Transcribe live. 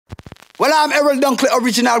Well, I'm Errol Dunkley,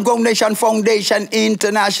 original Gong Nation Foundation,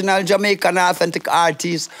 international Jamaican authentic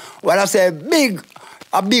artist. Well, I say a big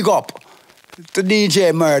up to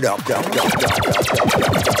DJ Murdock.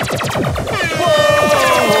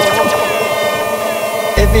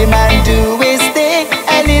 Every man do his thing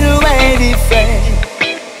a little way different,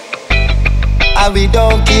 and we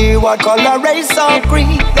don't care what color, race or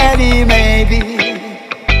creed that he may be.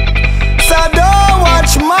 So don't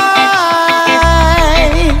watch mine.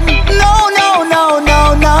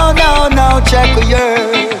 No, check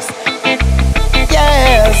yours.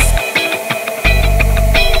 Yes.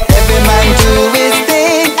 Every man do his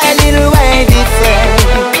thing a little way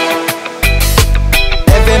different.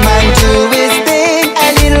 Every man do his thing a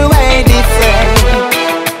little way different.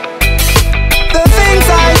 The things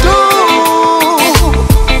I do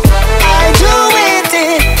it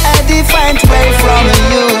in a different way from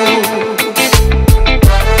you.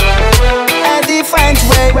 A different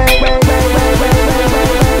way.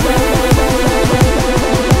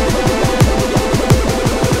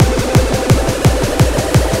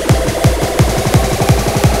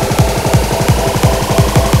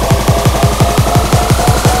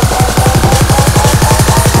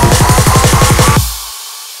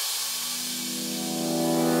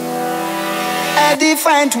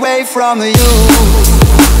 Different way from you.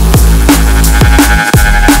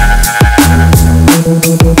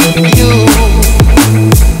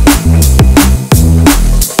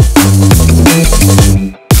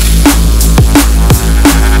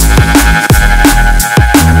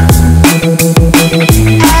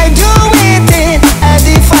 I do it in a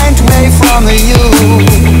different way from you.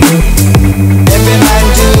 Every man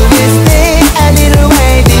do his thing a little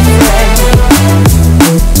way different.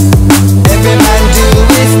 Every man do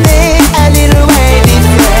his thing a little way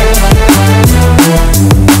different.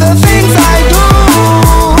 The things I do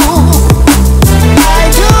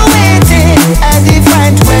it in a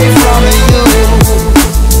different way from you.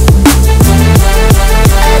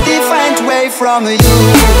 A different way from you.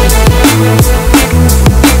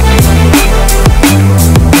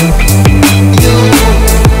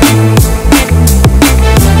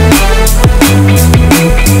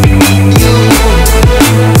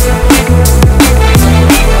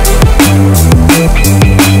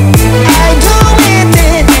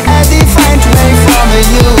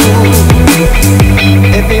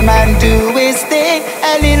 Every man do his thing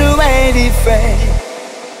a little way different,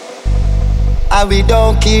 and we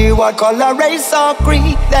don't care what color, race or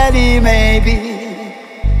creed that he may be.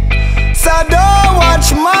 So don't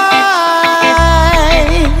watch mine.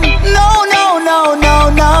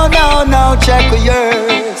 No, check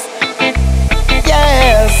yours.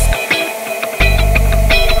 Yes.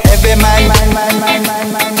 Every man.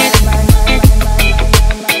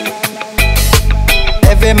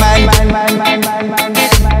 Every man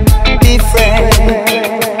different.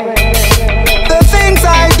 The things I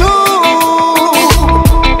do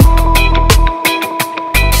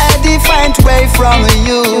a different way from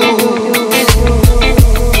you.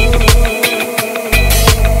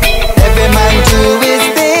 Every man do his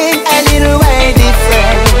thing a little way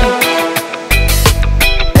different.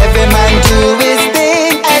 Every man do his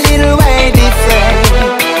thing a little way different.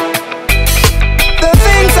 The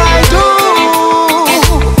things I do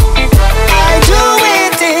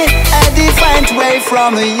it in a different way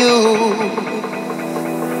from you.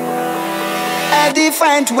 A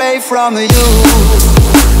different way from you.